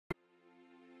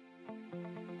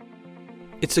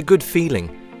It's a good feeling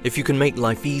if you can make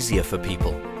life easier for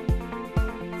people.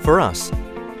 For us,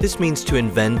 this means to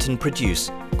invent and produce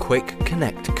quick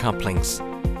connect couplings.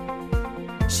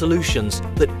 Solutions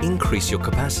that increase your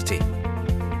capacity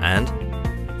and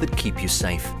that keep you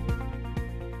safe.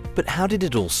 But how did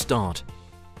it all start?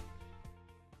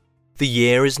 The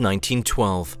year is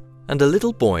 1912 and a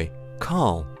little boy,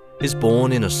 Carl, is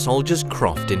born in a soldier's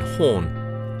croft in Horn,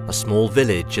 a small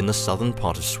village in the southern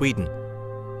part of Sweden.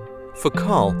 For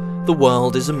Carl, the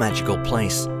world is a magical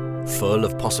place, full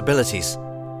of possibilities,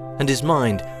 and his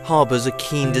mind harbors a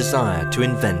keen desire to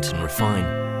invent and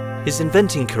refine. His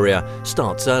inventing career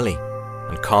starts early,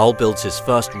 and Carl builds his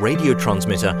first radio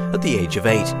transmitter at the age of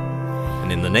 8.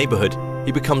 And in the neighborhood,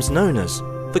 he becomes known as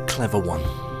the clever one.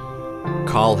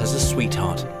 Carl has a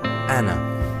sweetheart, Anna,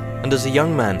 and as a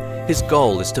young man, his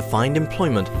goal is to find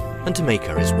employment and to make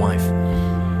her his wife.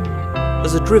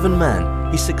 As a driven man,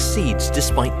 he succeeds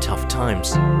despite tough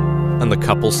times, and the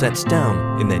couple sets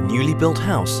down in their newly built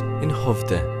house in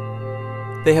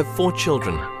Hovde. They have 4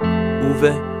 children,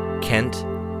 Uwe, Kent,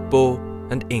 Bo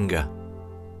and Inga.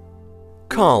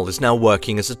 Carl is now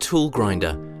working as a tool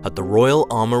grinder at the Royal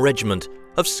Armour Regiment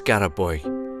of Skaraborg.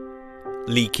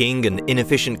 Leaking and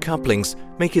inefficient couplings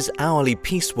make his hourly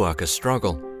piecework a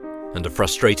struggle, and a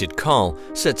frustrated Carl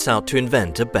sets out to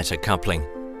invent a better coupling.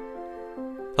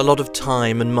 A lot of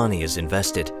time and money is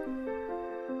invested.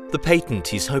 The patent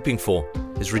he's hoping for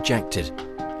is rejected,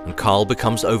 and Carl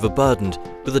becomes overburdened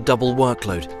with a double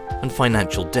workload and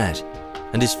financial debt,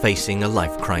 and is facing a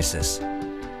life crisis.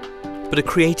 But a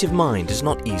creative mind is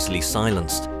not easily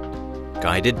silenced.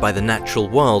 Guided by the natural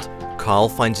world, Carl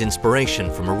finds inspiration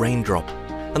from a raindrop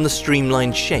and the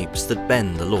streamlined shapes that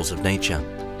bend the laws of nature.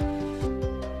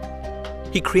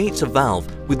 He creates a valve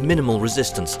with minimal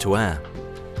resistance to air,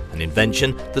 an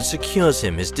invention that secures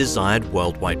him his desired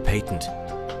worldwide patent.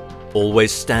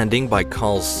 Always standing by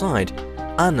Carl's side,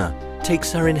 Anna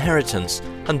takes her inheritance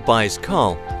and buys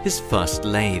Carl his first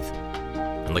lathe.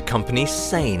 And the company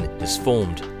C.E.J.N is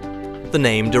formed, the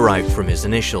name derived from his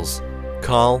initials,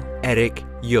 Carl Erik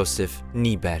Josef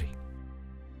Nyberg.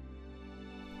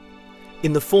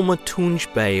 In the former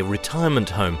Tunge Bay retirement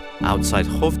home outside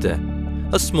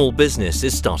Hovde, a small business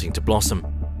is starting to blossom.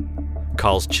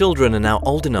 Carl's children are now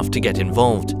old enough to get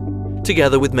involved,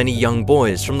 together with many young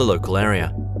boys from the local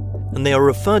area, and they are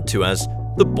referred to as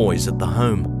the boys at the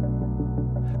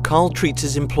home. Carl treats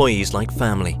his employees like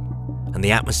family, and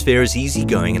the atmosphere is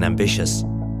easygoing and ambitious.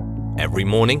 Every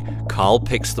morning, Carl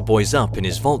picks the boys up in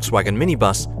his Volkswagen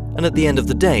minibus, and at the end of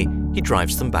the day, he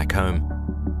drives them back home.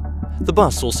 The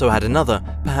bus also had another,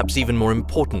 perhaps even more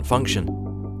important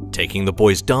function, taking the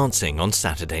boys dancing on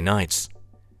Saturday nights.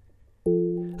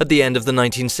 At the end of the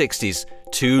 1960s,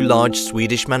 2 large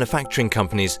Swedish manufacturing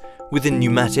companies within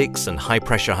pneumatics and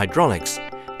high-pressure hydraulics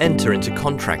enter into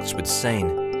contracts with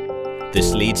C.E.J.N.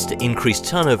 This leads to increased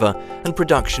turnover, and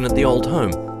production at the old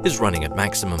home is running at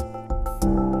maximum.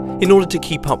 In order to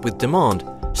keep up with demand,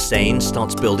 C.E.J.N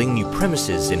starts building new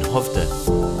premises in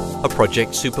Hovde, a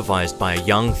project supervised by a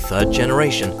young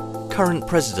third-generation current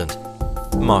president,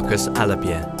 Marcus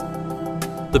Alabier.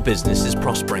 The business is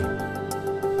prospering,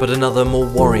 but another more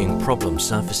worrying problem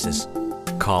surfaces: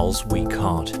 Carl's weak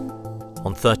heart.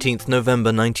 On 13th November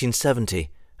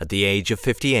 1970, at the age of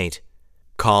 58,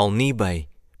 Carl Nyberg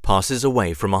passes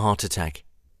away from a heart attack.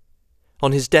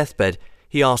 On his deathbed,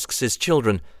 he asks his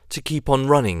children to keep on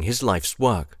running his life's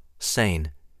work,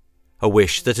 C.E.J.N, a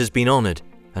wish that has been honored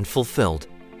and fulfilled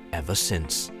ever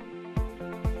since.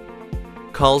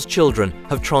 Carl's children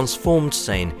have transformed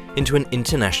C.E.J.N into an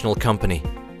international company,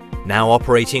 now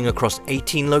operating across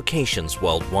 18 locations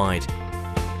worldwide.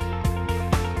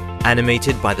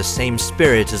 Animated by the same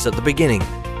spirit as at the beginning,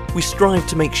 we strive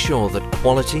to make sure that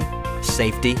quality,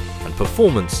 safety, and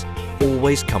performance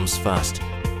always comes first.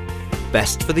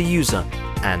 Best for the user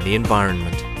and the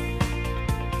environment.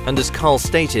 And as Carl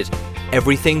stated,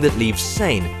 everything that leaves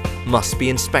C.E.J.N must be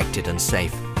inspected and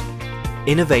safe.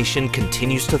 Innovation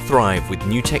continues to thrive with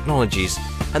new technologies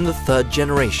and the third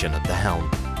generation at the helm.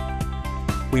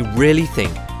 We really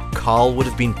think Carl would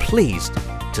have been pleased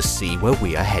to see where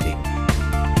we are heading.